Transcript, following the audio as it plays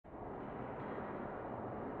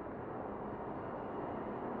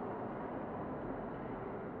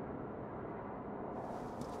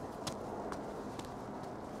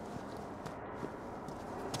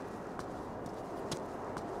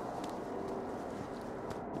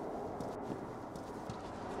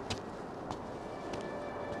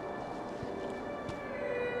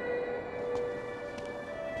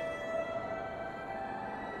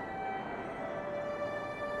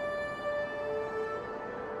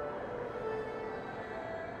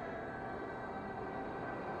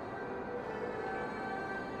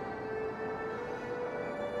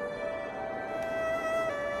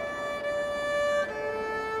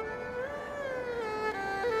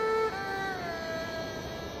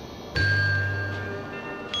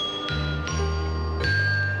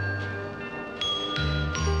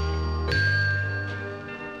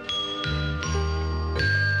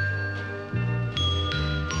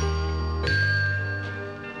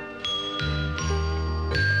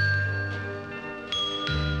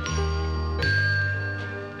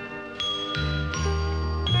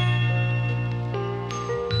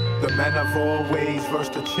men of always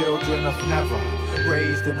versus the children of never.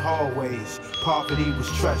 Raised in hallways, poverty was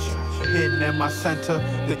treasure. Hidden in my center,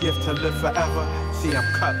 the gift to live forever. See,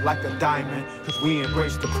 I'm cut like a diamond, cause we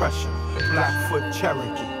embrace the pressure. Blackfoot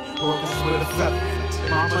Cherokee, August with a feather.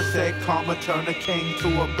 Mama said karma turn a king to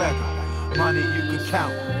a beggar. Money you can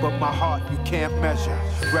count, but my heart you can't measure.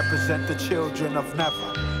 Represent the children of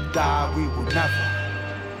never. Die we will never.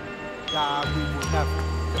 Die we will never.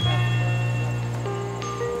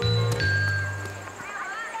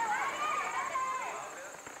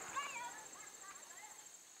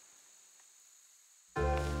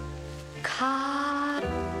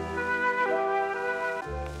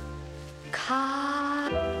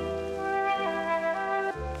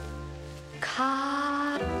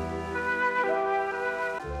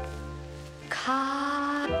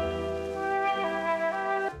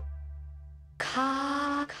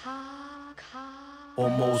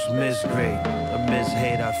 Almost misgrade, a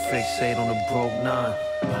mishate, I fixate on the broke nine.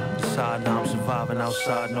 Inside now I'm surviving,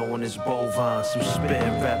 outside no one is bovine. Some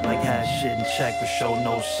spitting rap like had shit in check but show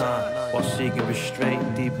no sign. While seeking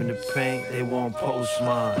restraint, deep in the paint, they won't post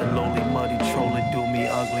mine. The lowly muddy troller do me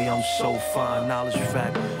ugly, I'm so fine. Knowledge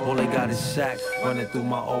fact, all they got is sack. Running through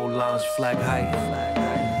my old lines, flag height.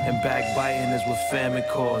 And backbiting is what famine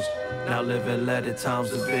caused. Now living letter times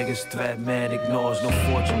the biggest threat man ignores. No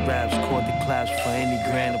fortune raps caught the claps for any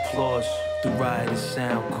grand applause. Through riotous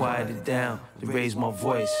sound, quieted down, to raise my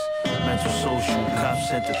voice. Mental social, cops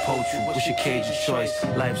sent to poach you. What's your cage of choice?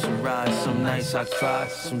 Life's a ride, some nights I cry,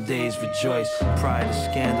 some days rejoice. Pride and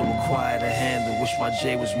scandal require to handle, wish my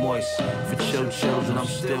J was moist. For chill children, I'm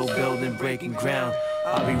still building, breaking ground.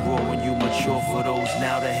 I'll be raw when you mature for those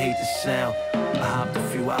now that hate the sound. I hopped a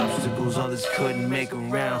few obstacles others couldn't make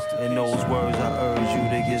around. In those words I urge you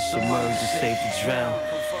to get submerged, it's safe to drown.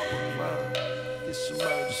 Get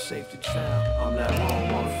submerged, it's safe to drown. I'm that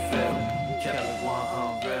one feel, kept it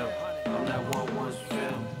 100 real. I'm that one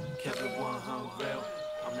feel, kept it 100 real.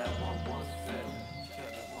 I'm that one feel,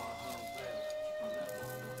 kept it 100 real.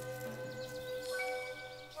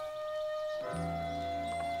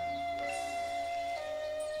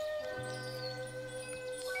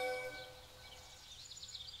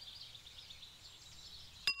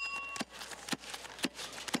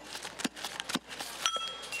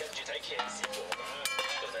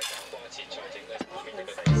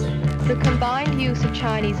 The combined use of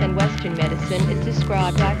Chinese and Western medicine is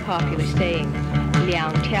described by popular saying,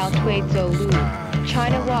 Liang Tiao Tui Zhou Lu,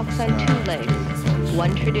 China walks on two legs,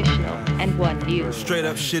 one traditional and one new. Straight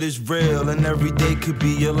up shit is real and every day could be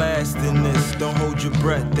your last in this. Don't hold your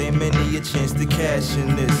breath, ain't many a chance to cash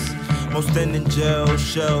in this. Most end in jail,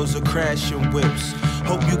 shells or crashing whips.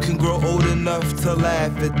 Hope you can grow old enough to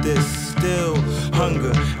laugh at this. Still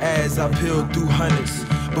hunger as I peel through hundreds.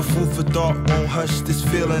 But food for thought won't hush this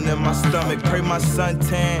feeling in my stomach. Pray my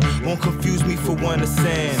suntan won't confuse me for one of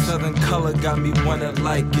sand. Southern color got me wanna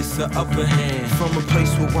like it's an upper hand. From a place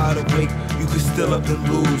where wide awake, you can still up and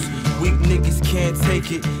lose. Weak niggas can't take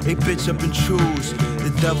it, they bitch up and choose.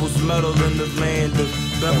 The devil's metal in the land of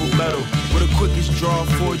bevel metal. Where the quickest draw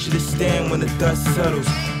forge you to stand when the dust settles.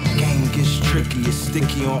 Game gets tricky, it's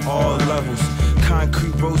sticky on all levels.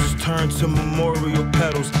 Concrete roses turn to memorial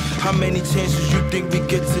petals. How many chances you think we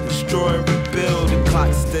get to destroy and rebuild? The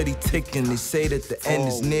clock's steady ticking, they say that the end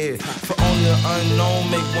is near. For only the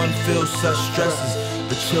unknown make one feel such stresses.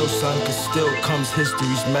 But chill son, cause still comes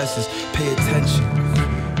history's message. Pay attention,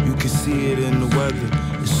 you can see it in the weather.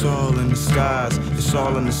 It's all in the skies, it's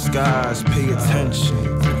all in the skies. Pay attention,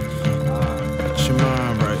 get your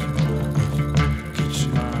mind right.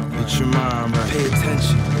 Get your mind right. Pay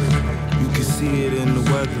attention. You can see it in the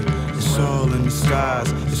weather. It's all in the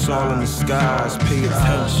skies. It's all in the skies. Pay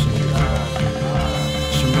attention.